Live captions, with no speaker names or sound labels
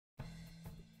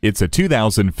It's a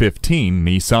 2015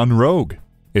 Nissan Rogue.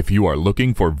 If you are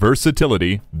looking for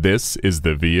versatility, this is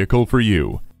the vehicle for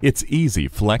you. Its easy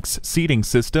flex seating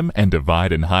system and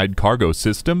divide and hide cargo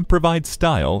system provide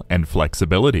style and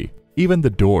flexibility. Even the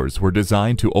doors were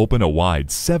designed to open a wide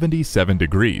 77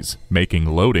 degrees, making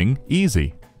loading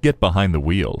easy. Get behind the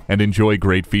wheel and enjoy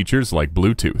great features like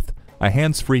Bluetooth, a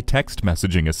hands-free text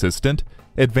messaging assistant,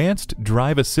 advanced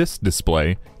drive assist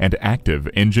display, and active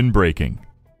engine braking.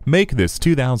 Make this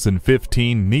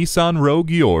 2015 Nissan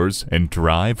Rogue yours and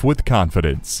drive with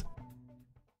confidence.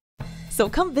 So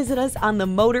come visit us on the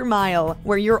Motor Mile,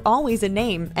 where you're always a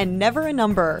name and never a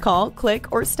number. Call,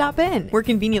 click, or stop in. We're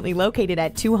conveniently located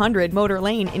at 200 Motor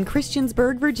Lane in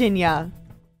Christiansburg, Virginia.